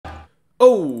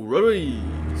Alright,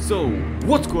 so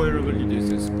what's going on everybody,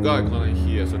 this is Guy Clan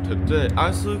here. So today,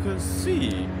 as you can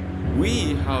see,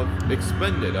 we have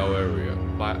expanded our area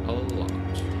by a lot.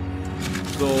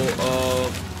 So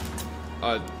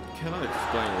can I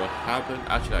explain what happened?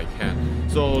 Actually I can.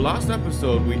 So last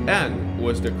episode we end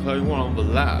with declaring war on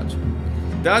Vlad.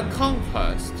 That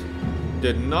conquest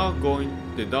did not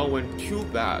went too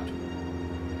bad.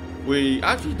 We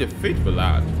actually defeat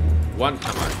Vlad one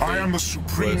time. I am the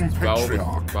Supreme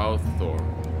Patriarch. Balthor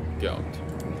Guild,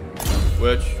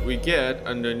 which we get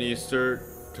underneath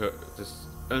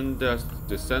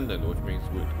Descendant, which means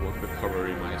with work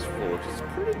recovery -4, which is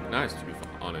pretty nice to be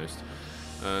honest.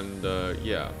 And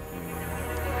yeah.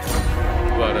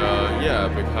 But yeah,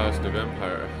 because the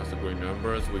vampire has a great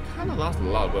numbers, we kind of lost a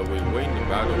lot, but we win the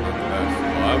battle nonetheless.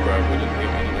 However, we didn't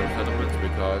get any of the settlements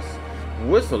because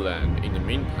Switzerland, in the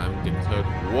meantime, declared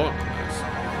war on us.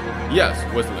 Yes,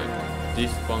 Switzerland.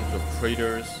 These bunch of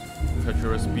traitors,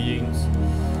 treacherous beings,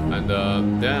 and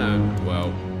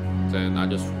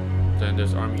then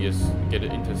this army is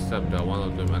getting intercepted by one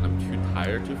of them, and I'm too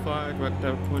tired to fight at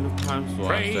that point of time, so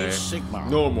I say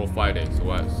no more fighting. So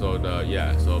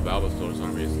Balthor's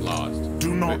army is lost.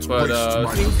 Do not but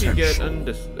since he get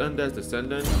Undeath's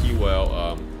Descendant, he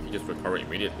will he just recover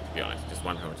immediately. To be honest, just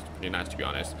one hurt, pretty nice to be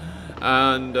honest.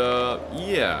 And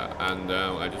yeah, and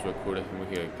I just recruited him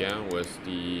here again with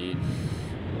the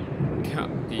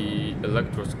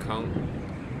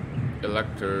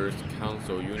Electors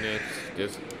Council units.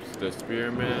 The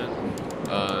Spearman,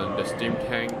 the Steam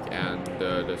Tank, and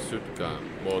the Suit Gun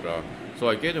Mortar. So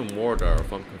I get a mortar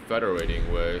from confederating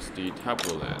with the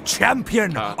Tableland,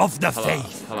 Champion of the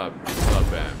Faith,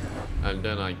 Taliban. And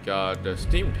then I got the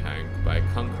Steam Tank by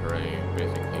conquering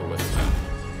basically with them.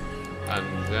 And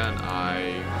then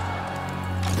I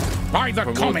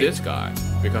promote this guy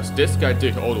because this guy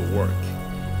did all the work.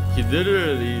 He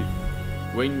literally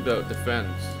win the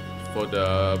defense for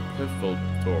the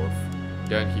Piffledorf.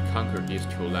 Then he conquered these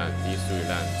three lands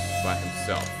by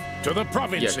himself. To the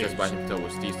provinces. Yeah, just by himself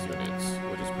with these units,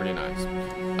 which is pretty nice.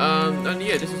 And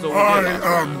yeah, this is over I there.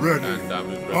 am ready. And I'm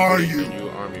just Are recruiting you? a new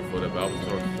army for the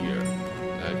Balthor here.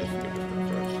 And just give this one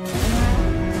first.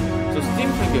 So Steam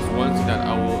Tank is one thing that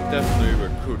I will definitely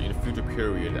recruit in the future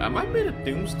period. I might make a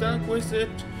doom stack with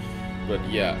it. But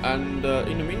yeah, and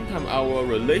in the meantime, our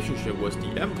relationship with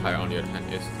the Empire on the other hand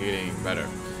is getting better.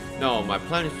 Now, my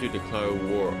plan is to declare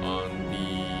war on the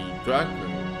Dragon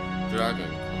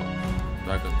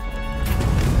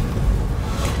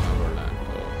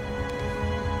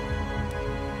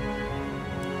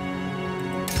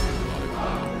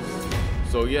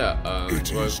So yeah, we're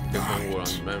declaring war on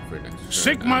Mannfred next turn.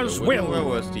 Sigma's will. Where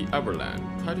was the Everland?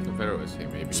 Try to confederate with him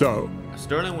maybe. So,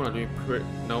 Sterling we're not doing pretty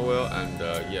well, and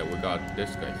yeah, we got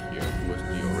this guy here who was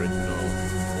the original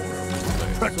owner of this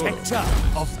place. Protector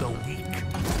of the weak.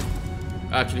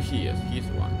 Actually, he's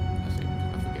the one. I think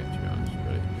I forget to be honest,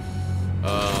 really.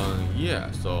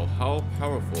 Yeah. So how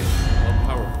powerful is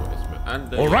man?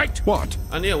 And all right, what?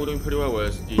 And yeah, we're doing pretty well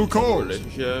with the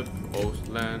relationship.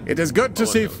 Ostland. It is good to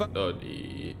see.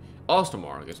 The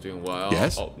Ostermark is doing well.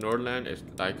 Yes. Nordland is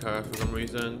Leica for some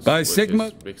reasons. By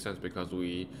Sigma. Makes sense because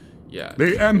we, yeah.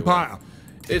 The Empire.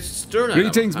 It's Sterling.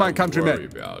 Greetings, my countrymen.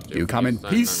 You come in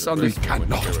peace on this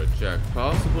cannot.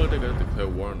 Possibly they're gonna declare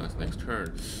war on us next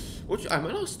turn. Which I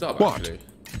might not stop actually.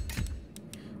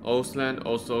 Ostland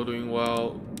also doing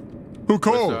well. Who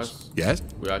calls? Yes.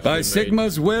 By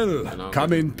Sigma's will,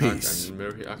 come in peace. And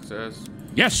military access.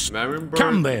 Yes.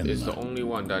 Come then. Is the only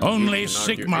one that only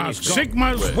Sigma's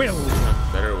will.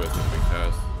 Better with him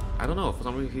because I don't know, for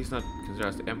some reason he's not considered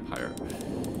as the Empire.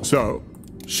 So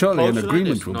surely an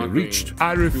agreement will be reached.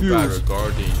 I refuse.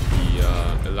 Regarding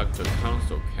the elected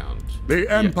council count. The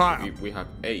Empire. Yeah, we have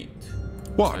 8.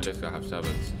 What? And this guy have 7.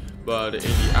 But in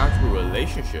the actual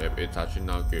relationship, it's actually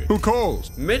not good. Who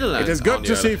calls? Midland, it is good on the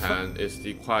to other see hand, is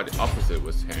the quite opposite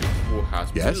with him, who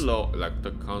has pretty low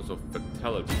elected council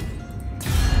fatality.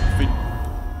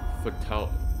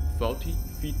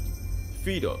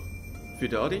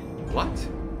 Fidelity? What?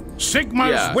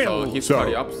 Sigma's will. So he's quite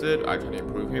the opposite. I can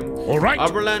improve him. All right.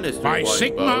 Upperland is doing by well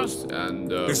Sigma, and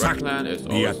Redland is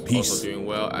also doing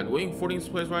well and winning 14th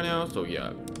place right now. So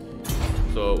yeah.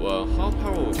 So how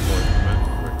powerful is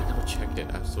Mannfred? I gotta check it.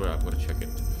 I'm sorry, I'm gonna check it.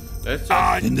 Let's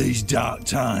just in these dark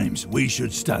times, we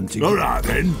should stand together. all right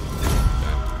then.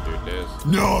 do this.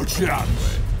 No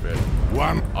chance.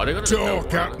 One.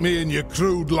 Talk at me in your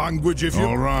crude language if you.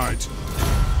 All right.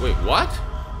 Wait, what?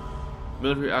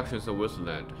 Military actions in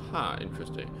Switzerland. Huh,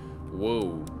 interesting.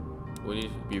 Whoa. We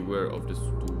need to be aware of this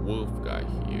wolf guy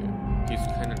here. He's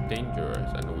kind of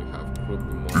dangerous, and we have would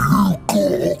be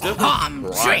more. I'm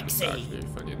Trixie. Actually,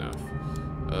 funny enough.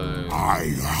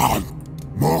 I hunt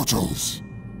mortals.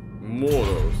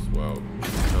 Mortals. Well,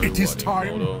 it is time.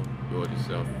 Mortal, you already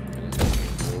self.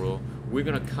 Mortal. We're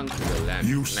gonna conquer the land.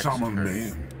 You next summon turn.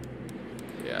 me.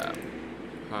 Yeah,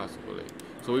 possibly.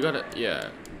 So we gotta, yeah.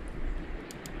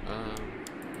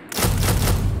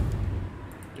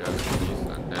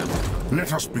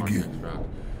 Let us begin.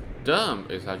 Dumb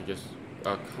is actually just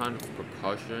a kind of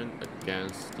precaution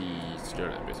against the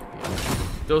Sterling, basically.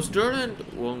 Though Sterling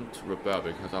won't rebel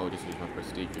because I will just use my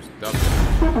prestigious double.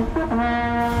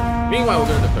 Meanwhile,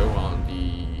 we're gonna go on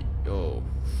the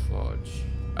fudge.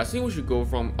 I think we should go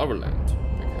from our land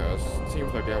because it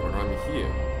seems like they have an army here.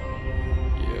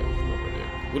 Yeah, over there.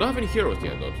 We don't have any heroes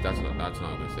yet, though. That's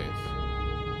not good sense.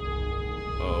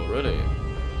 Oh, really?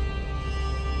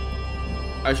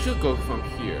 I should go from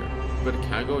here, but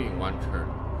can I go in one turn?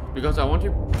 Because I want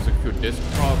to secure this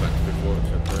province before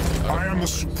securing the other I am the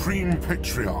province. Supreme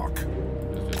Patriarch.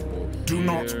 Do Here.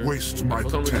 not waste my For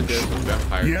some reason, there's potential. some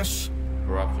vampire Yes,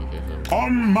 corruption here. So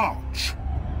on march.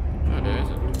 no, there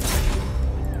isn't.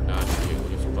 Not here. We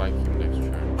just strike him next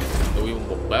turn. So we will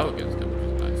rebel against them, which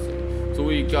is nice. So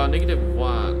we got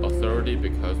 -1 authority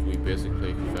because we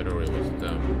basically confederate with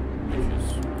them, which is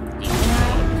the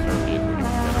authority which we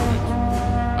confederate.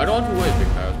 I don't want to wait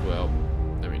because, well,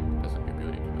 I mean, that's a good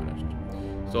building to be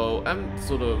honest.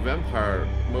 So the vampire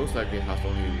most likely has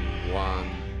only one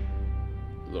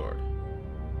lord.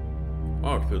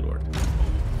 Or 2 lord.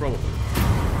 Probably.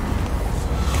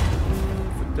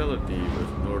 Fidelity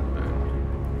with Nordman.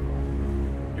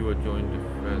 You will join the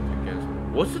friends against.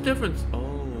 What's the difference?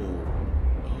 Oh,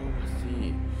 I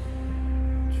see.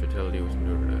 Fidelity with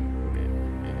Nordman. Okay.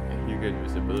 And you get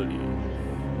visibility.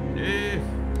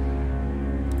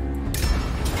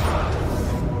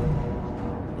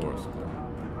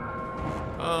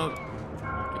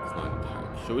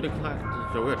 Decline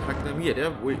attack. Should we attack them? Yeah, they're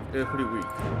weak. They're pretty weak.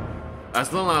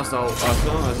 As long as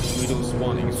we don't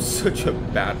spawn in such a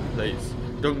bad place.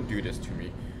 Don't do this to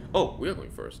me. Oh, we are going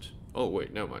first. Oh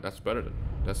wait, never mind. That's better than.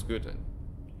 That's good then.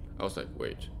 I was like,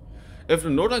 wait. If the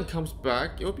Northern comes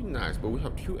back, it would be nice. But we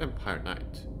have 2 Empire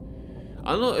Knights.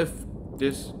 I don't know if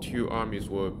these 2 armies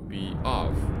will be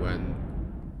off when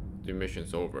the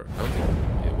mission's over. I don't think.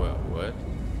 Yeah, well, what?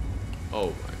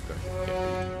 Oh my gosh. Okay.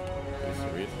 Are you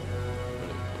serious?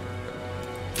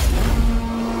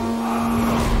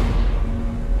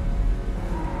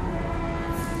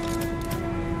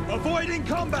 Avoiding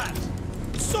combat!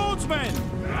 Swordsmen!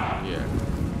 Yeah.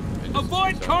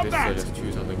 Avoid combat! Let's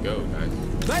choose how to go, guys.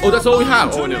 They Oh, that's are all we have!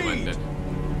 mine to Oh, never mind lead. then.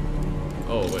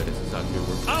 Oh, wait, this is actually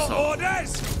working. Our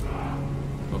orders!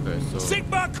 Okay, so.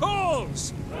 Sigma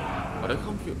calls! Are they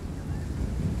compute?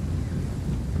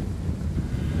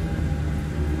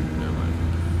 Never mind.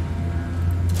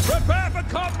 Prepare for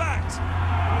combat!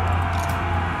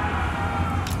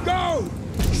 Go!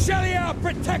 Shelia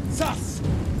protects us!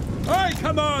 I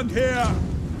command here!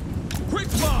 Quick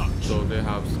march! So they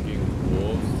have skinned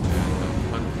wolves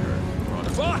and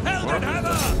hunters. For Helden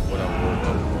Hammer! What a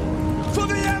war. For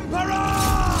the Emperor!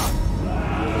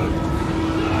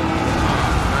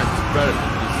 That's better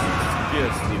than this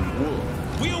fiercely wolf.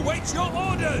 We await your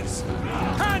orders!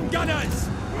 Handgunners!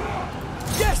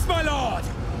 Yes, my lord!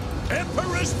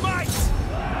 Emperor's might!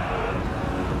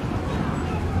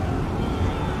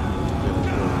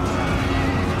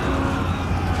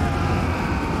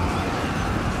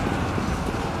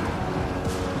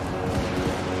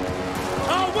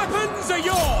 Our weapons are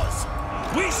yours!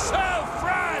 We serve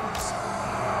France!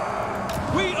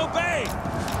 We obey!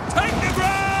 Take the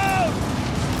ground!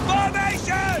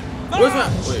 Formation! Where's my.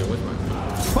 March! Wait, where's my.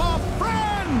 For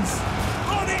France!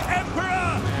 For the Emperor!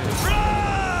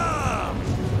 Run!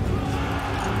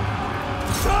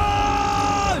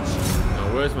 Charge! Now,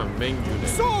 where's my main unit?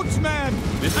 Swordsmen!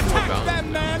 This is more Attack balanced. them,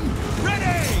 men!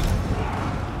 Ready!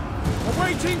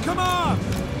 Awaiting command!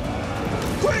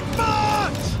 Quick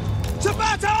march! To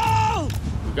battle!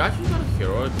 We actually got a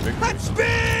heroic victory. At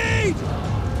speed!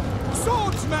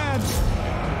 Swordsmen!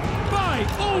 By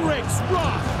Ulrich's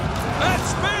wrath! At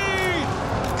speed!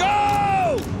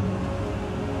 Go!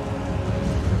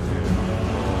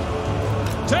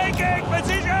 Taking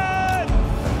position!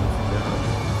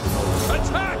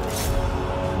 Attack!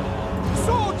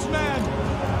 Swordsmen!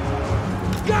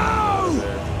 Go!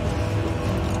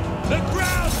 The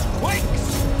ground quakes!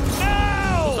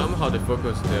 Now! Somehow they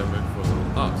focus their men for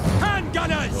us.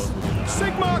 Handgunners!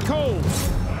 Sigma calls!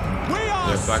 We are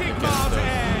They're back Sigma's against us.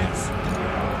 heirs!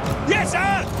 Yes,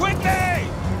 sir! Quickly!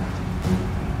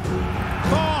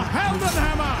 For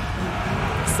Heldenhammer!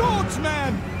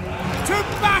 Swordsmen! To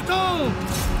battle!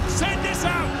 Send this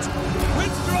out!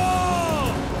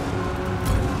 Withdraw!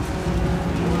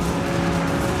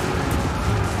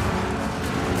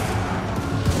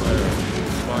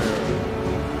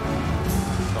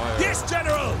 Fire. Yes,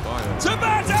 General! Fire. To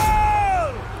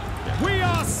battle! We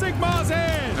are Sigmar's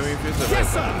heirs! I mean, if it's a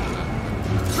Yes, sir!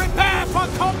 Prepare for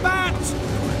combat!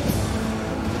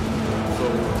 So,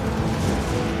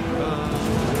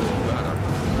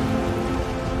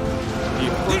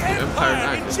 The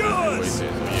Empire endures!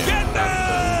 Get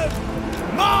them!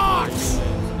 March!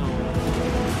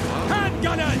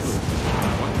 Handgunners!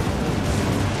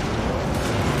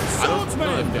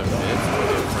 Swordsmen!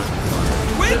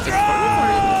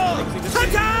 Withdraw!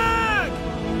 Attack!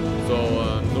 So,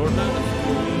 Northern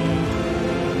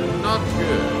is not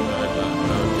good.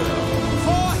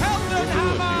 For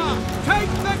Heldenhammer!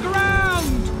 Take the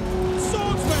ground!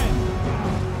 Swordsmen!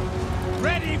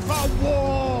 Ready for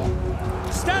war!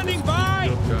 Standing by!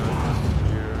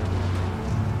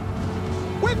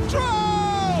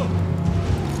 Withdraw!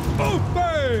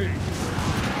 Obey!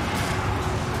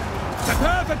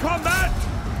 Prepare for combat!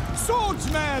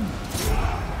 Swordsmen!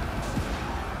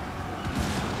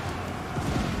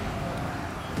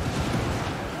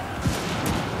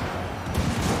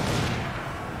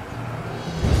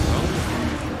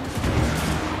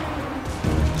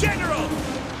 General!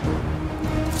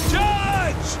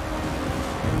 Charge!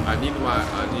 I need my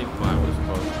what's it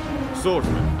called?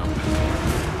 Swordsman.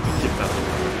 Keep that.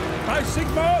 By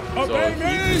Sigmar, obey me!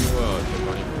 Well, keep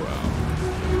running well.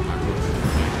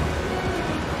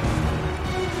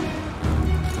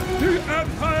 The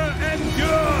Empire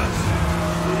endures!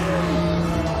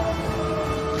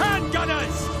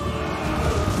 Handgunners!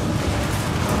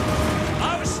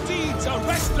 Our steeds are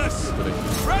restless!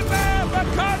 Prepare for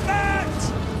combat!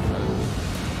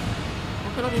 How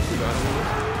can I be too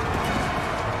bad?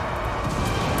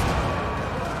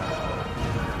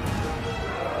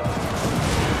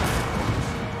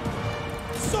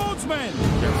 Swordsmen!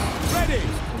 Yes. Ready!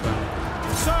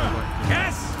 Sir!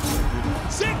 Yes!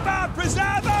 Sigmar,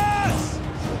 preserve us!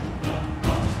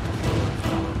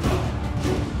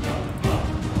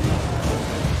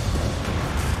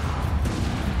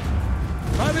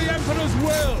 By the Emperor's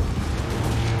will!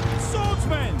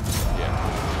 Swordsmen! Yeah.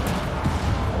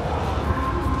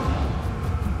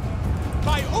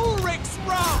 By Ulrich's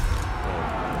wrath!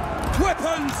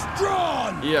 Weapons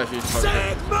drawn! Yeah, she's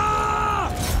targeted. Sigmar!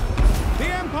 The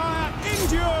Empire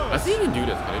endures! I think you can do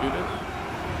this. Can I do this?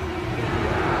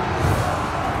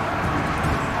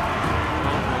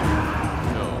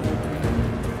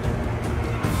 No.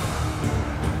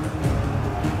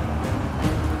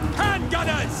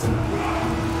 Handgunners!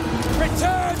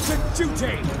 Return to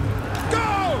duty! Go!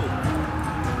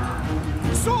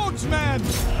 Swordsmen!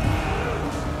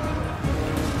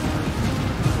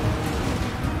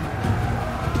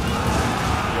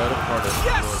 The other part is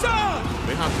Yes, sir!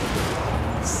 they have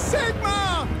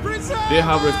Sigmar! Preserve! they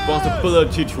have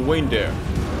responsibility to win there,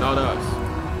 not us.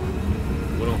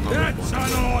 We don't have That's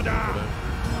an order!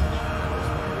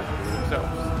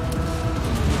 themselves.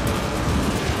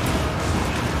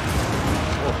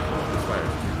 Oh, this fire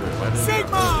is too good. Why didn't you-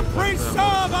 Sigmar,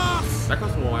 preserve us! That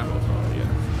comes from ammo, so yeah.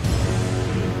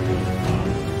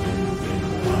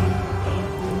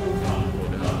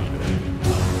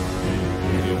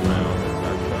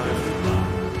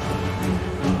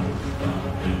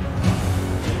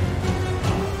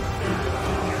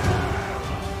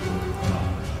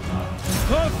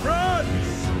 For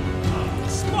France!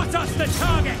 Spot us the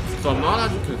target! So I'm not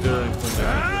actually considering putting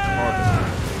that as a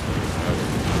target.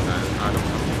 And I don't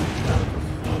have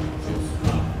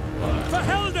For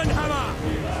Heldenhammer!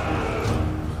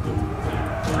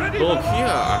 Ready Look for here,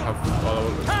 I war! have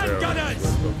followed the Handgunners!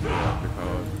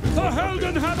 because For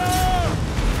Heldenhammer!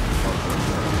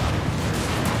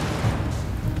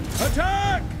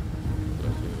 Attack!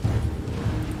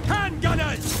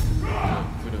 Handgunners!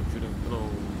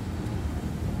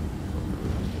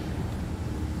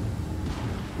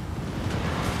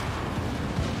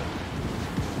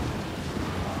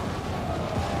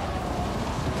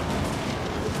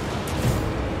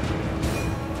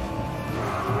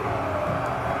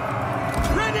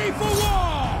 Ready for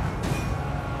war!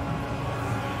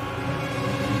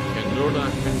 Can Lorna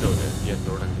handle this? Yes,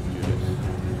 Lorna can do this.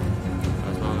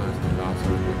 As long as the last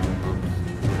one comes.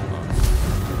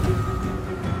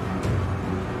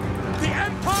 The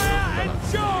Empire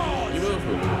endures! Even if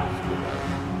we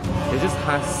lose, it just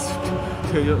has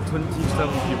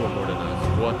 27 people more than us.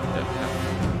 What the hell?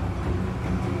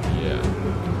 Yeah.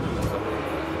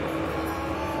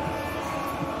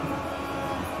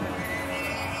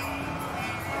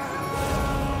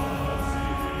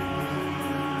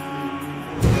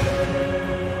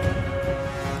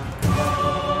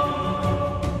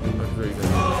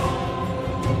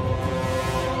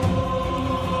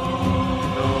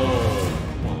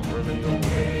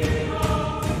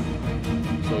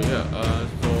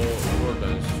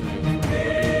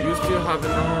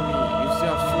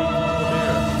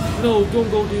 No, don't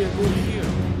go there. Go here.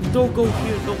 Don't go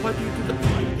here. No, why do you do that?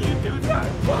 Why do you do that?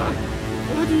 Why?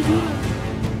 Why do you do that?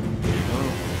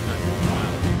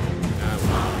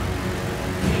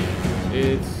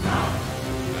 It's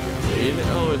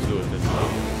always do this.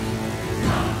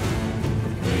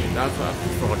 Okay, that's what I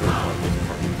forgot about this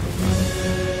part.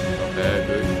 Okay,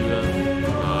 good shooter.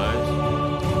 Nice.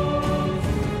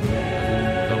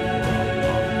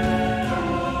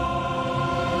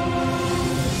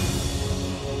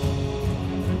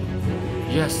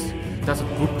 Yes, that's a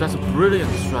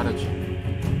brilliant strategy.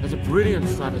 That's a brilliant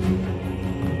strategy.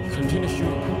 Continue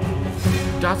shooting.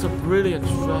 That's a brilliant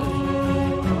strategy.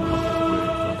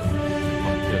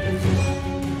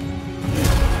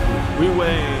 We win.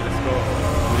 Let's go.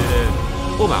 We did it.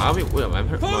 Oh my army! Wait, my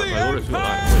orders too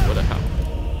alive. Wait, what the hell?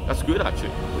 That's good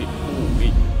actually.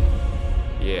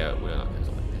 Yeah, we're not.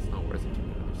 That's not worth it.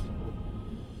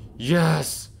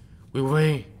 Yes, we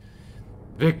win.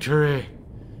 Victory.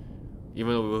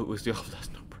 Even though we still have less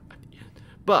number at the end,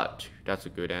 but that's a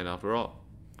good end after all.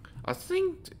 I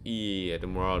think the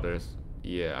Marauders.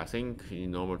 Yeah, I think the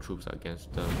normal troops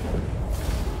against them.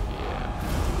 Yeah,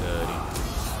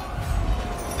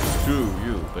 screw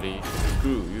you, buddy.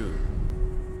 Screw you.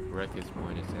 Wreck his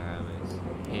minus damage.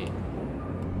 Hey.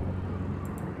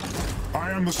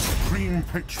 I am the Supreme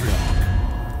Patriarch.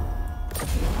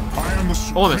 I am the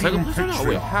Supreme Patriarch.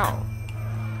 Wait, how?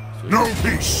 No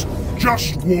peace,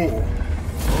 just war.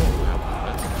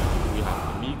 We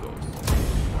have amigos.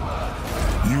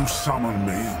 You summon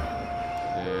me.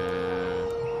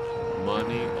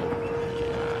 Money.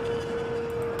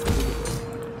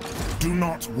 Do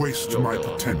not waste my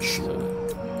potential.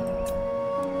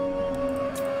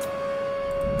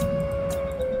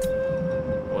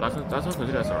 Well, that's not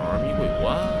considered as an army. Wait,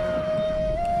 what?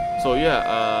 So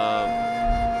yeah,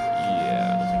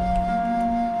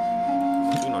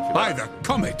 By the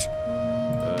comet. So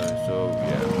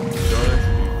yeah, Jordan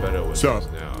should be better with So, us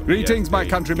now. greetings, my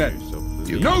countrymen.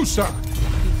 You know, sir.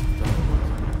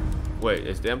 Wait,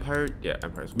 is the Empire? Yeah,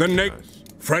 Empire's The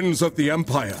friends of the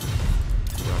Empire.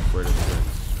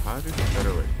 How do you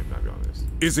federate him, I'll be honest?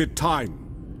 Is it time?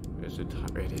 Is it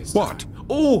time? It is. What? Time.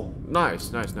 Oh, nice.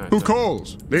 Who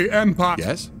calls? The Empire.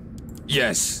 Yes?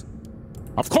 Yes.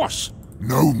 Of course.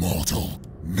 No mortal.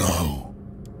 No.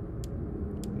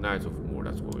 Knights of War,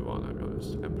 that's what we want, I'll be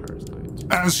honest. Empire's Knight.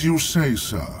 As you say,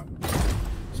 sir.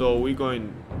 So we go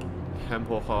in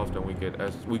Tempelhof, then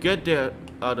we get their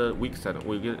other weak center.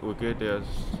 We get their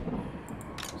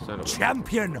center.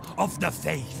 Champion of the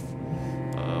faith.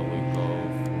 Do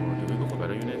we go for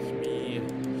better units? Me.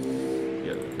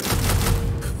 Yeah.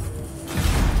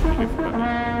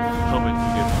 How many do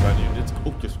you get for better units?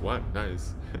 Oh, just one.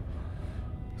 Nice.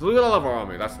 So we got a lot of our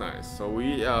army. That's nice. So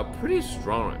we are pretty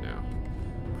strong right now.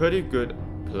 Pretty good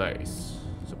place,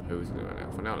 supposedly right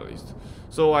now, for now at least.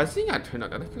 So I think I turned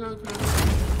out that.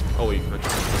 Oh, you can.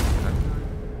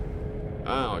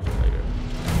 I'll just later.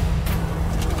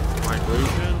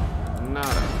 Migration,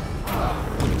 nada.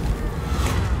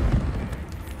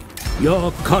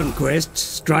 Your conquests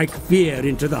strike fear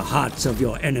into the hearts of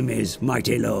your enemies,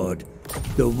 mighty lord.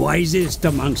 The wisest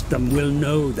amongst them will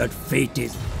know that fate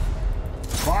is...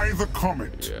 By the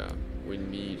comet. Yeah, we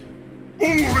need...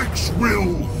 Ulrich's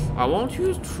will. I want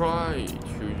you to try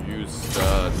to use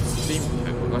steam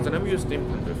pen, because I never used steam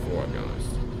pen before, to be honest.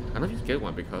 I never get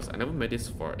one because I never made this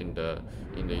far in the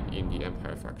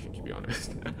Empire faction, to be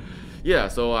honest. Yeah,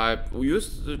 so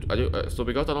so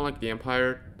because I don't like the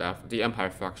Empire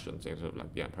faction, things of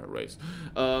like the Empire race.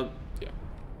 Yeah.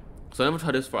 So I never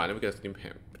tried this far. I never get steam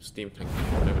tank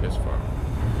never this far.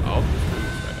 I'll just do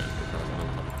this right then because I don't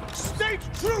have the State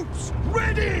troops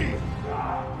ready.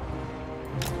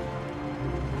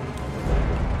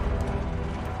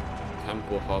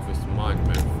 Tempelhof is mine,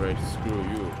 Mannfred. Screw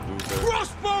you, loser.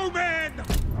 Crossbowmen!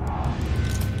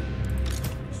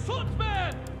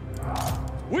 Swordsmen!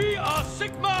 We are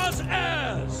Sigmar's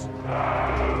heirs!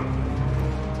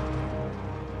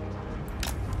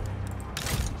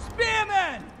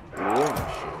 Spearmen! War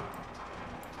machine.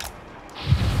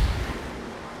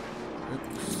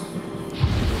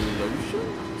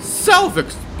 Explosion?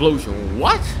 Self-explosion?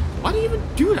 What? Why do you even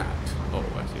do that? Oh,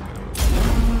 I see.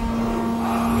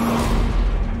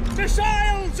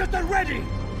 Missiles at the ready!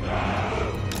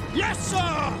 Yes,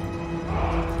 sir!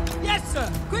 Yes,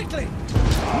 sir! Quickly!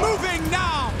 Moving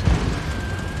now!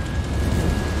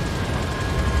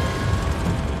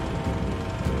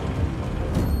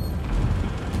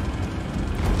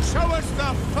 Show us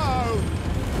the foe!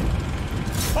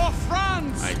 For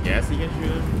France! I guess he can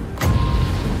shoot him.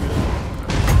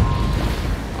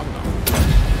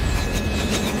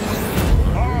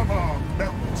 Armor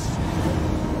melts.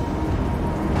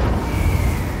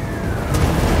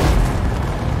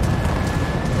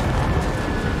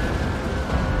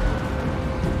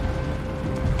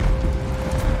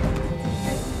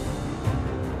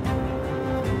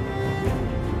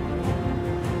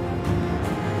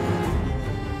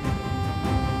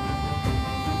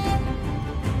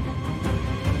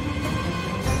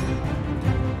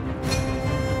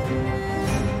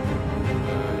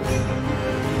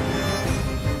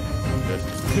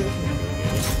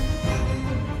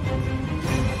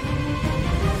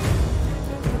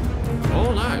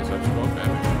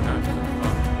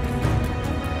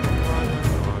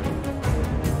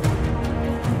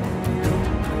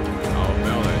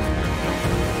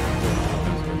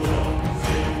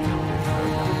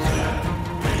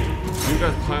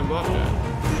 let's climb up then.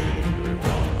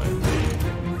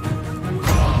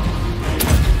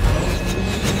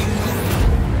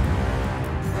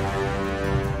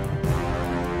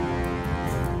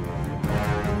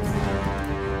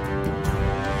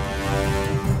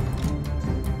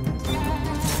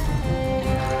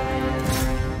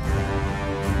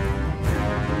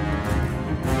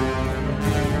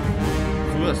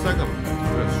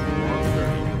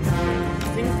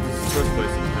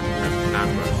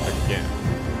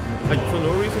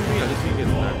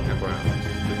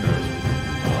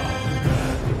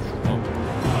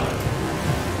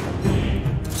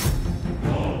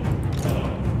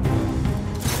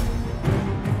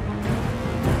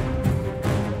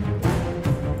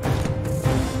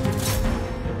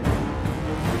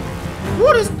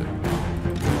 What is this?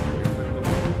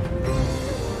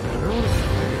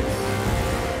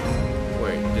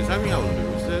 Wait, does that mean I'll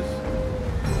lose this?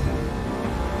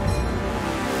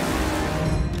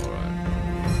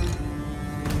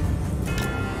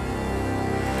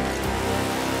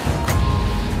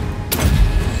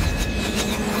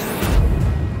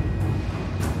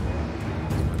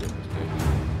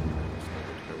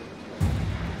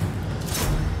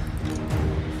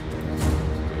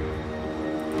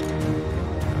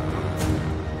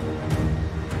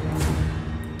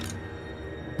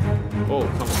 Oh,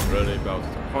 come on, really, Bowser.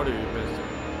 How do you miss it?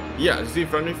 Yeah, see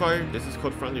friendly fire? This is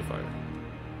called friendly fire.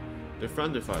 The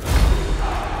friendly fire.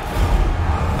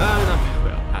 Not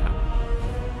well.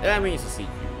 I mean, it's a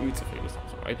CQ. It's a famous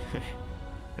also, right?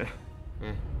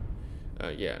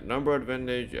 Yeah, number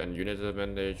advantage and unit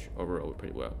advantage overall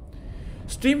pretty well.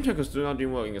 Steam Tank is still not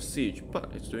doing well in a siege,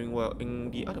 but it's doing well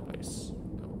in the other place.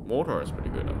 Mortar is pretty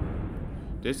good though.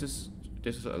 This is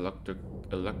electric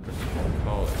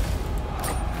college.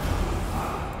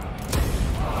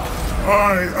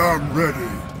 I am ready.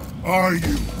 Are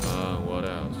you? What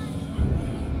else?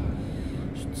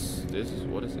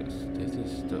 What is this? This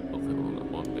is the okay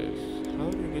on this. How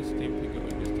do you get Steam Tank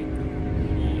going? This Steam Tank?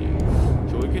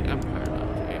 Yeah. So we get Empire now.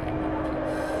 Yeah.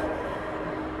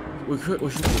 We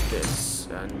should do this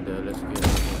and let's get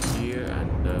here and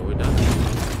we're done.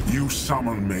 You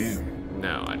summon me?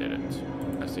 No, I didn't.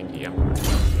 I think the Emperor.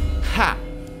 Ha!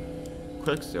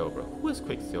 Quicksilver. Who is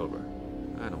Quicksilver?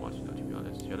 I don't want to know, to be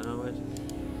honest. You know what?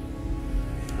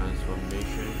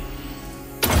 Transformation.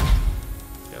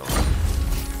 Get on.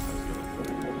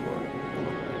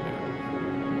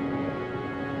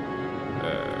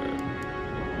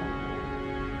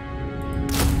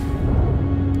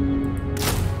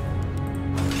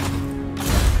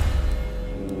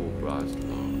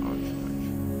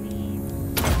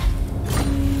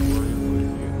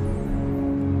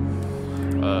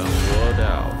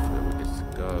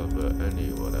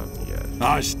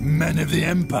 Us men of the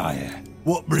Empire.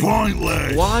 What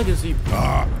pointless? Why does he?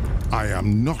 I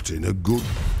am not in a good.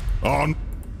 On.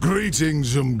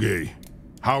 Greetings, Zumgi.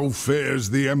 How fares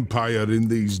the Empire in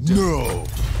these days? No.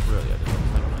 Really, I didn't.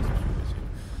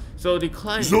 So the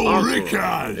client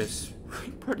is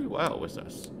pretty well with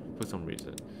us for some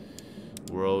reason.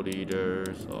 World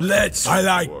eaters. I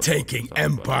like taking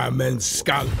Empire men's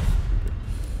scalp.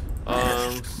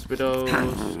 Spitos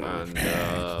and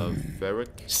Ferric.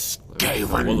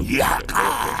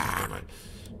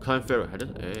 Client Ferric.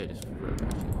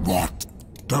 What?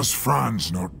 Does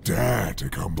Franz not dare to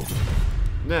come before?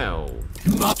 No.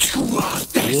 What? What is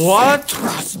this? What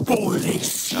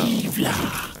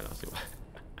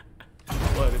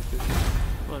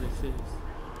is this?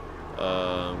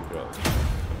 Bro.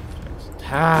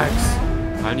 Tax.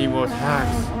 I need more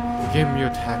tax. Give me your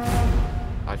tax.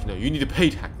 Actually, no, you need to pay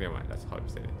tax. Never mind, that's how you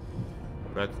say it.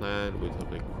 Redland, we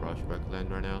totally crush Redland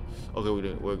right now. Okay,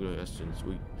 we're doing essence.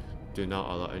 We do not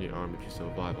allow any army to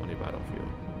survive on the battlefield.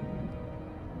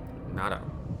 Nada.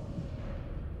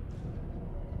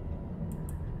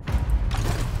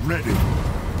 Ready.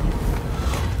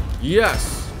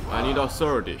 Yes, I need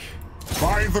authority.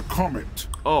 By the comet.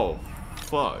 Oh,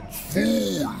 fudge.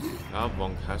 Fool. Vlad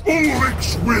von Carstein.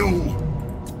 Ulrich's will.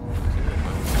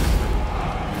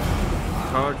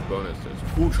 Charge bonuses.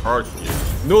 Who charged here?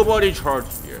 Nobody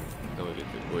charged here. So we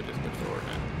just get sword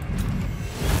now.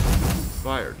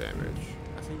 Fire damage.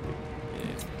 I think it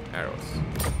is arrows.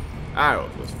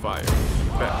 Arrows with fire.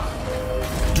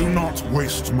 Best. Do not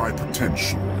waste my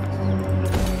potential.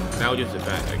 Now just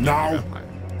defend against now. The vampire.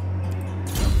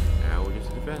 Now we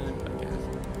just defend against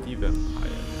the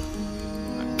vampire.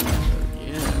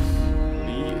 Yes.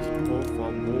 Please pull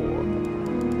for more.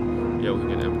 Yeah, we can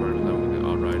get Emperor and then we can get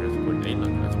Outriders.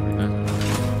 That's pretty nice.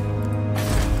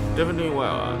 Definitely doing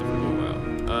well. Definitely doing well.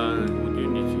 We do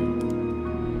need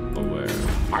to aware.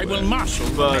 I will marshal.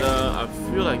 But I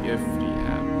feel like if we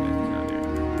have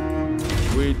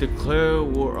We declare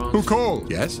war on... Who called?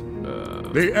 Yes?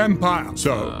 The Empire.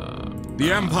 So,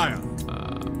 the Empire.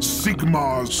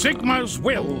 Sigma's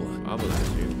will. Avalanche is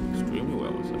doing extremely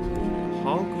well with us.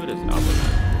 How good is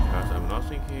Avalanche? Because I'm not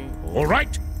thinking... All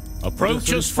right.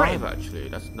 Approach us, friend. Actually,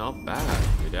 that's not bad.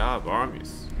 Actually. They have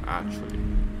armies, actually.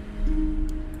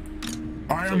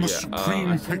 I am the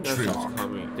Supreme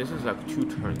Patriarch. This is like 2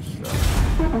 turns.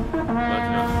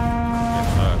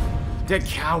 They're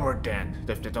coward then,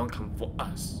 if they don't come for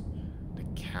us. The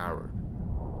coward.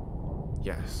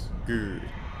 Yes. Good.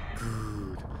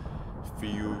 Good.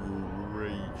 Feel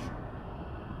rage.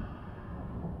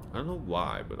 I don't know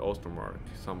why, but Ostermark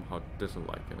somehow doesn't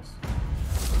like us.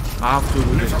 After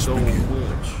we did so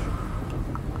much.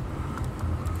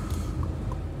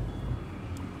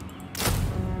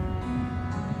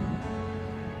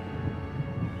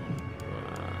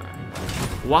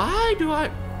 Why do I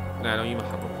don't even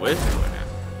have a wisdom right now.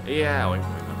 Yeah, wait for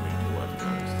me.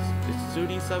 It's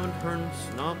 37 turns,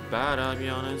 not bad, I'll be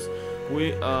honest.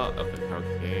 We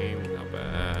okay, not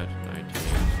bad. 19,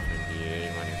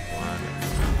 28, -1.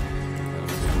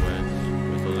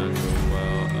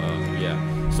 Well, yeah.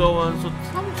 So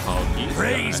somehow these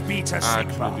Praise be to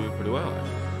Sigma. Do pretty well.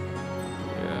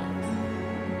 Yeah.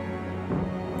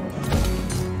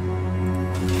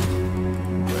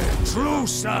 True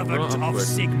servant of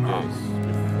Sigma.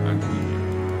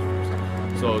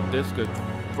 So this goes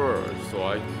first, so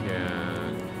I can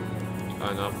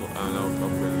and I'll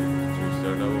upgrade to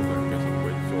third level and get some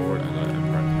great sword and an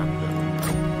Emperor Captain.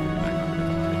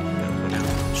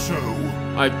 So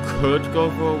I could go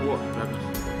for a war.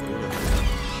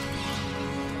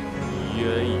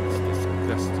 Yeah, it's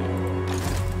disgusting.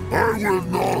 I will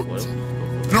not.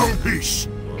 No peace,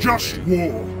 just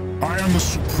war. I am the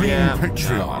Supreme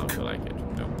Patriarch. No, I don't like it.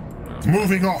 No.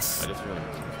 Moving off. I just really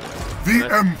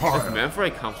the Empire. If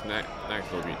Mannfred comes next that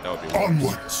would be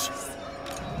onwards.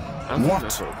 What?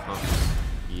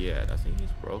 Yeah, I think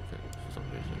he's broken for some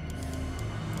reason.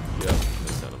 Yep,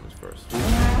 the settlements first.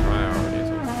 Priorities.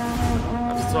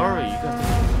 I'm sorry, you guys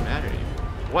don't matter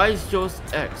anymore. Why is yours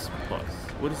X plus?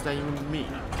 What does that even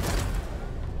mean?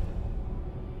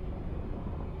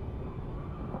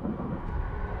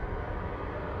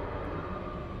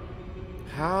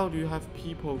 How do you have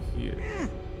people here?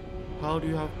 How do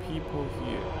you have people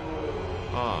here?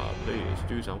 Ah, please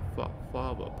do some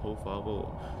favor, por favor.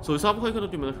 So is South Korea gonna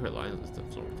do military alliances?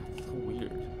 That's so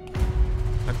weird.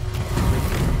 I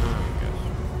guess.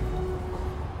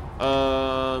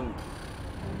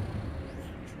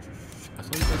 I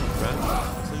saw you guys are friends.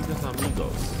 I saw you guys are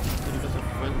amigos. I saw you guys are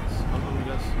friends. How come you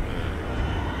guys?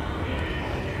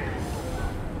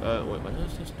 Wait, why did I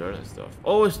say Sterling stuff?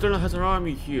 Oh, Sterling has an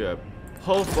army here.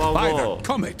 Por favor. By the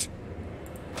comet.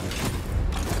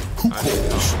 Who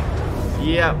calls?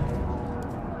 Yeah.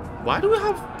 Why do we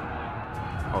have?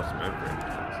 Oh, it's Mannfred.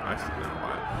 I see now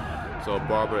why. So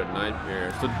Barber and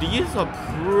Nightmare. So these are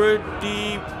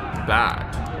pretty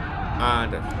bad.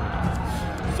 And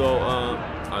so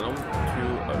I'm not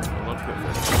too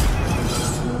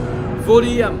for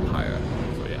the Empire.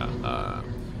 So yeah.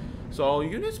 So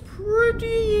units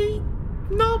pretty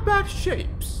not bad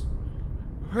shapes.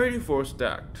 34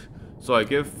 stacked. So I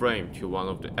give flame to one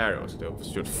of the arrows. They'll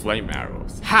shoot flame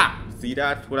arrows. Ha! See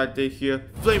that? What I did here?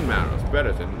 Flame arrows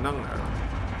better than none arrows.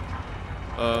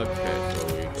 Okay, so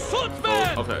we go.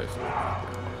 Swordsman! Okay, so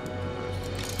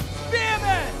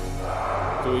Spearman!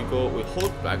 so we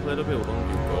hold back a little bit. We're going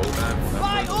to do gold and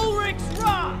By Ulrich's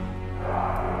Ra!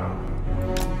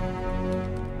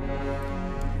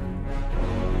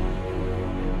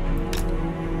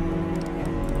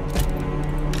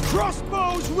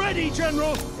 Crossbows ready,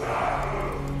 General!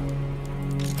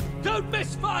 Don't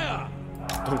misfire!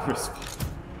 Don't misfire.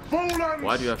 Fallen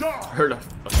Why do you have star. heard of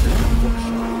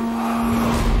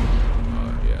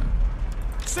yeah.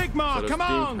 Sigma, So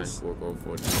commands! we'll go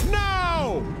for it.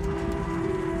 Now!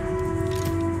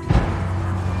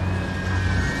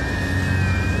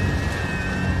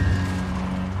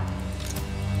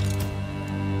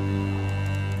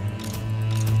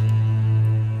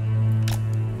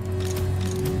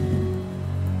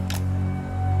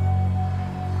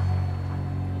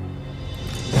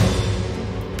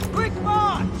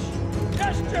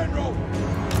 General!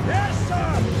 Yes, sir!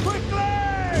 Quickly!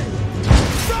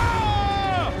 Sir!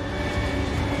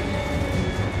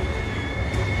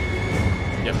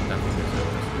 Yep, that's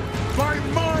By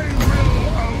my will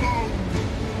alone.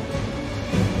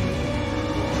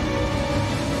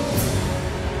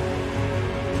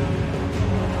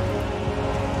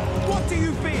 What do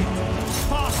you bid?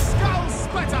 For skull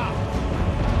splitter!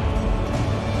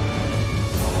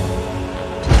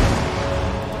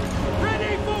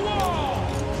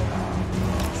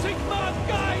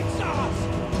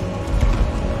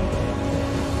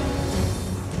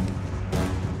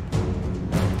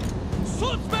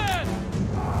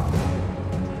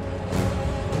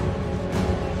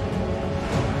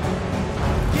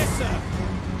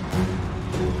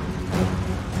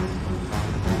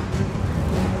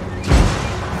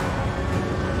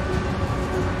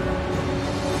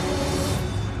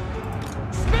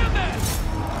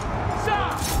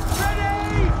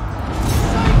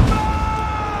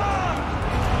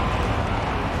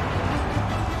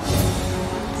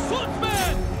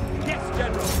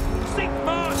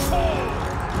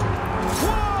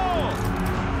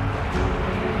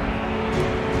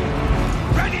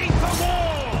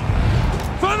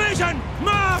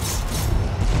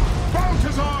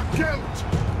 guilt!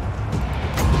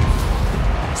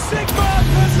 Sigma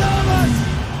preserve us!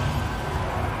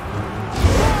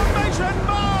 Formation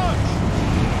march!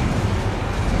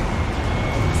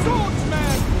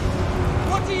 Swordsman!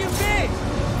 What do you bid?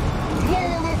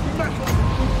 Wall of metal!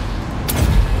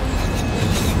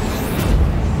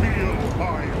 Feel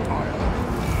my fire!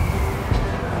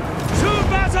 To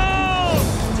battle!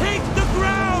 Take the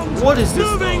ground! What is this?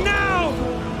 Moving now!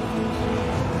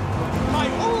 My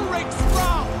Ulrich's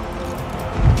brow!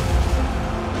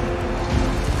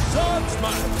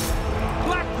 Swordsman!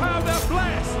 Black powder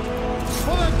blast!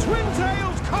 For the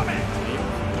twin-tailed comet!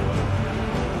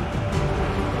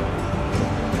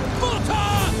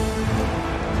 Mortar!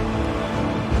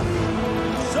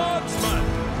 Swordsman!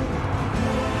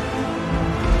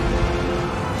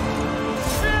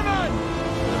 Spearman!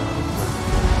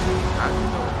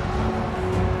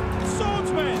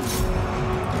 Swordsman!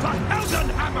 The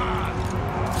Heldenhammer!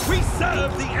 We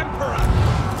serve the Emperor!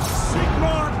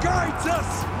 Sigmar guides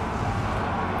us!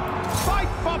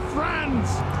 Fight for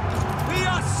France! We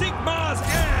are Sigmar's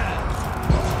heirs!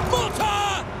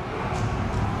 Mortar!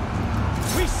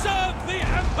 We serve the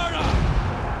Emperor!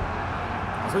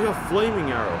 So you have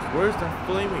flaming arrows. Where's that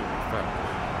flaming effect?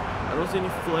 I don't see any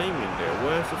flaming there.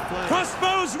 Where's the flame?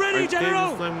 Crossbows ready,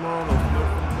 General! Flame more or no?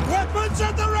 Weapons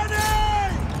at the ready!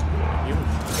 You.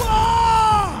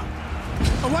 Ah!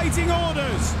 Awaiting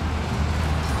orders!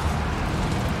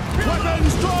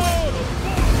 Weapons drawn!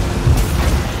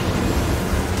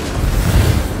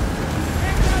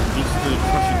 He's still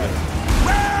crushing it.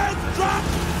 Red drop!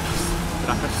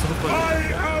 That's so funny. I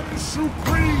am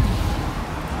supreme!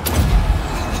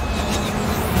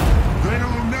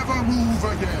 They'll never move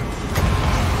again!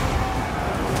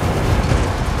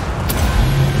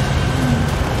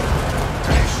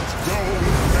 Taste gold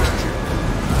magic!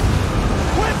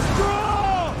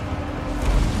 Withdraw!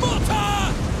 Mortar!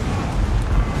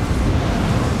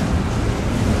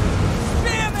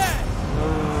 Spearmen!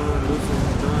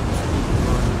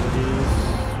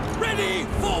 Ready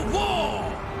for war!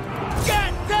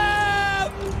 Get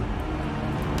them!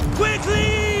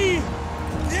 Quickly!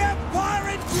 The Empire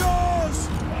endures!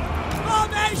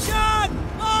 Formation!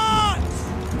 March!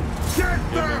 Get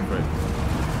them!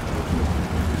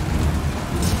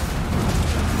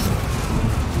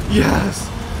 Yes!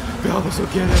 We also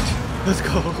get it! Let's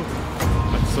go!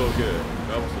 That's so good.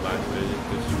 That was the last legend.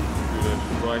 The shooter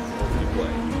strike of the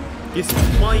play. He's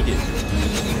smited!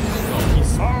 No, he's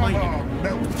smited.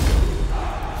 Melt!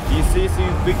 This is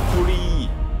victory!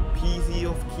 PC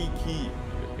of Kiki.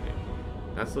 Okay.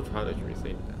 That's so childish me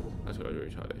saying that. That's really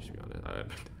childish to be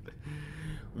honest.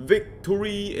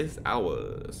 Victory is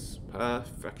ours.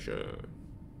 Perfection.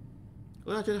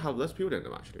 Well, actually have less people than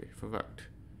them actually. Fun fact.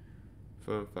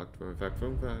 Fun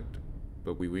fact.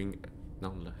 But we win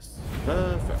nonetheless.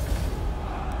 Perfect.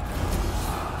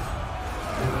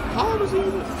 How does he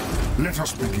even? Let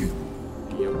us begin.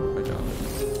 Yep, I got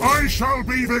it. I shall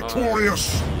be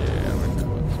victorious! Yeah, I got it.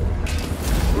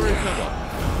 Very clever.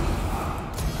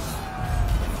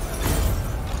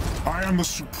 I am the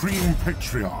supreme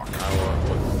patriarch.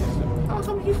 How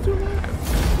come he's still alive?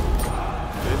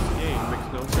 This game makes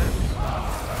no sense.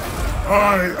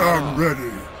 I am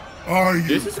ready. Are you?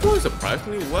 This is going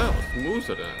surprisingly well,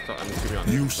 smoother than I thought. I mean, to be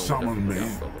honest, You it's so summon me.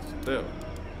 else, but still.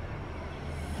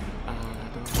 I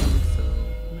don't think so.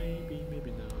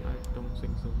 Maybe not. I don't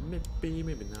think so.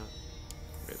 Maybe not.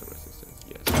 Metal resistance,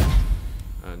 yes.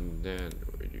 And then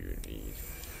what do you need?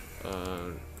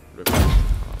 Repair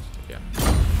cost, yeah.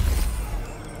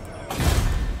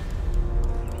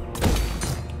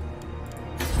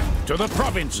 To the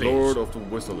provinces! Lord of the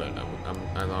Whistleland,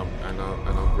 and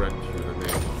I'll grant you the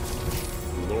name.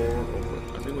 Lord of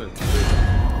the... I think we're...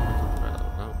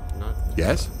 No, not...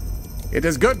 Yes? It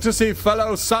is good to see,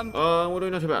 fellow son. We're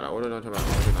doing not too bad. We're doing not too bad.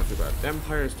 The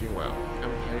Empire is doing well.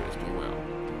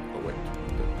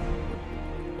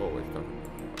 Oh, wait.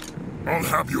 No. I'll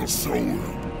have your soul.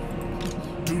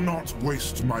 Do not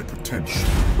waste my potential.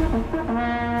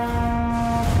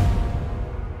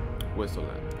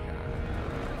 Whistleland.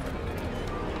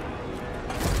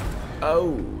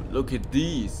 Oh, look at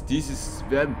this. This is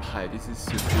vampire. This is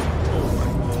super. Oh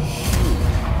my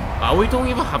shoot. We don't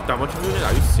even have that much unit.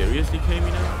 Are you seriously kidding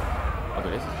me now? Okay,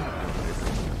 this is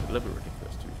a little bit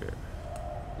ridiculous to be fair.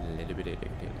 A little bit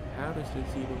ridiculous. How does this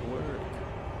even work?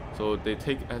 So they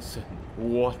take essence.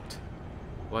 What?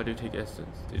 Why do you take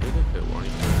essence? They don't take the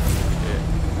warning.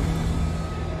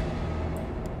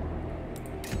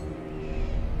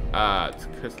 Yeah. It's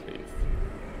Kisleaf.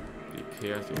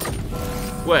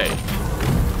 Wait.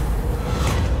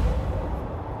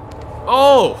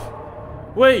 Oh!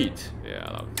 Wait!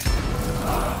 Yeah,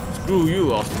 Screw you,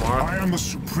 Osmar. I am the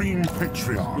Supreme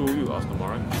Patriarch. Screw you,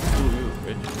 Osmar. Screw you,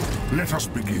 bitch. Let us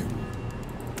begin.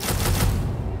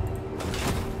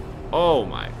 Oh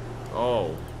my.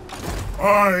 Oh.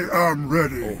 I am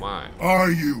ready. Oh my.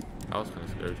 Are you? That was kind of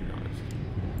scary to be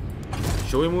honest.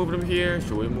 Should we move them here?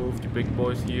 Should we move the big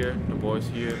boys here? The boys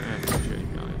here? That's not really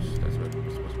nice. That's what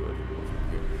we're supposed to move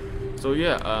here. So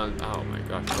yeah, oh my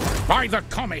gosh. Oh. By the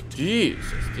comet!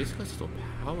 Jesus, this guy's so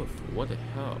powerful. What the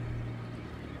hell?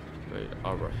 Wait,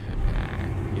 overhead.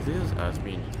 Is this us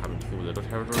being having too little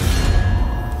territory?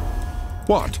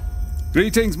 What?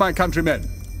 Greetings, my countrymen.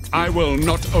 I will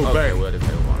not obey.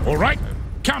 Okay, all right,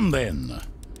 come then.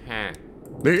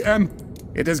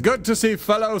 It is good to see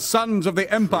fellow sons of the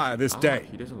Empire this day.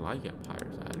 He doesn't like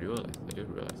empires. I just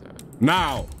realized that.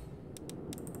 Now,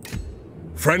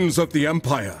 friends of the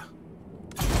Empire.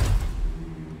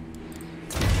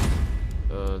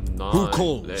 Who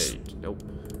calls? Nope.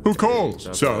 Who calls?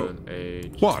 7, So,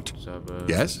 8, what? 7,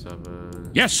 Yes? 7,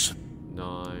 Yes.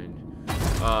 9.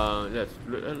 Let's.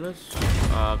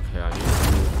 Okay,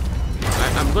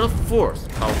 I'm gonna force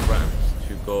our friends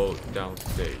to go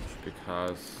downstage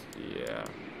because, yeah,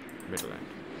 Midland.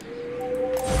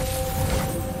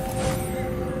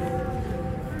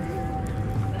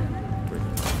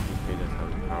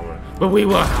 But we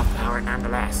will have power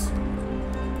nonetheless.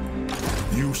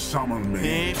 You summon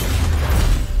me.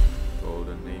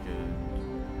 Golden agent.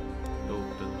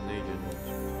 Golden agent.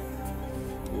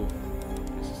 Oh,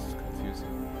 this is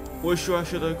confusing. Where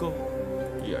should I go?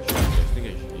 Yeah,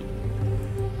 investigation.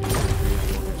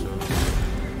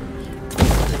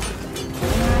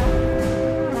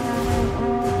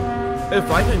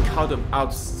 If I can count them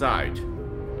outside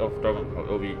of Dragon,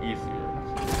 it'll be easier.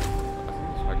 I think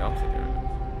it's like outside there.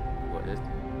 What is it?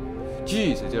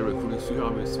 Jeez, they're recruiting 3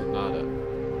 armies to nada.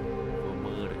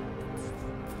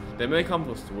 They may come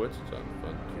for swords, but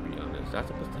to be honest, that's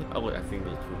a potential. Oh, I think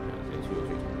there's 2 or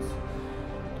 3 times.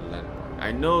 Landmark.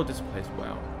 I know this place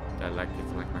well. It's like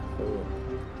my home.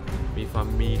 Mi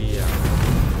familia.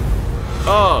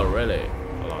 Oh, really?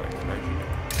 A lot of expansion.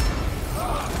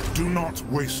 Do not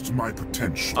waste my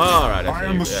potential. Alright, I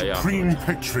am the Supreme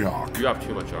Patriarch. You have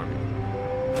too much army.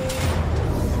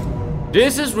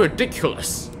 This is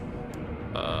ridiculous.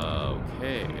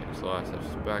 Okay, so I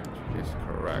suspect is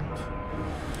correct.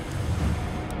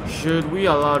 Should we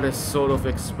allow this sort of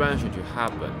expansion to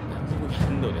happen? We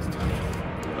handle this time.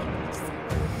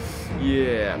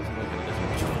 Yeah.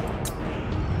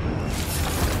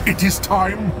 It is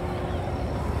time.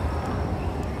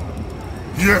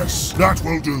 Yes, that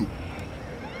will do.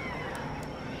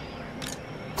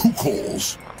 Who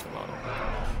calls?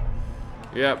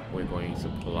 Yep, we're going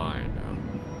supply now.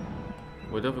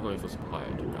 We're definitely going for supply,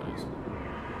 to be honest.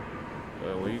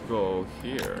 We go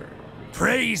here.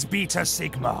 Praise be to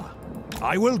Sigma.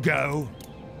 I will go.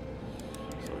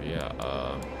 So yeah,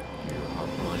 you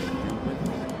have money to do with.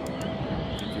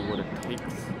 Did you want to take?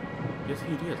 Yes,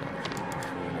 he did actually.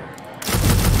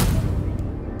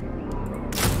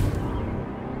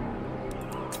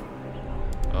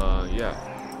 Yeah.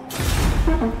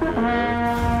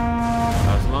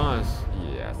 As long as,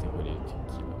 yeah, I think we need to keep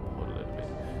him hold a little bit.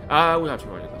 We have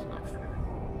 200. That's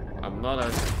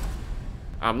enough.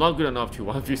 I'm not good enough to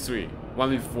 1v3,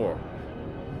 1v4.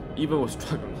 Even with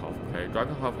Dragonhof, okay?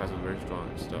 Dragonhof has a very strong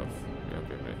stuff. You have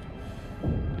to admit.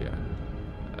 Yeah.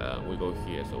 We go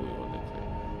here, so we want to play.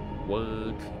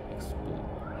 World explode.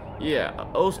 Yeah,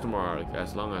 Ostmark,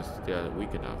 as long as they're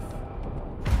weak enough.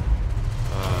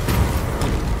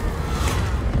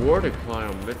 War decline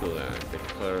on Midland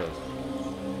declares.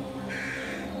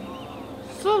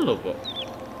 Son of a.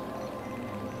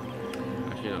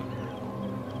 Actually, no.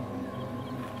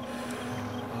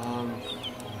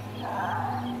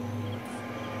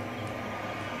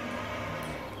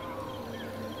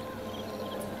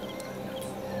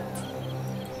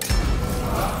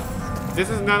 This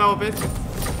is none of our business.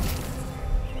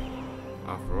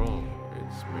 After all,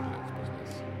 it's Midland's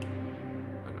business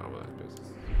and our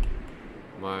business.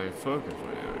 My focus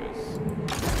right now is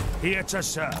here to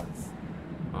serve.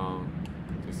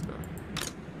 This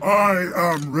guy.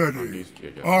 I am ready.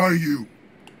 Are you?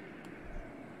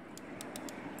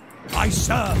 I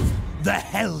serve the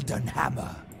Helden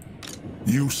Hammer.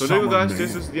 So there you guys,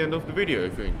 this is the end of the video.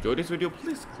 If you enjoyed this video,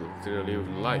 please consider leaving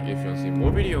a like. If you want to see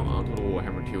more video on Total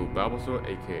Warhammer 2 Battlestar,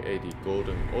 aka the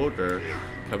Golden Order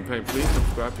campaign, please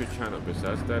subscribe to the channel.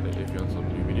 Besides that, if you want some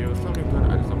new videos, some new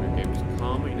content, and some new games,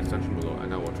 comment in the section below,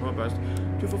 and I will try my best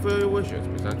to fulfill your wishes.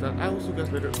 Besides that, I will see you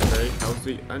guys later. Stay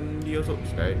healthy and also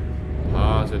stay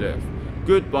positive.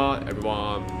 Goodbye,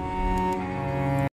 everyone.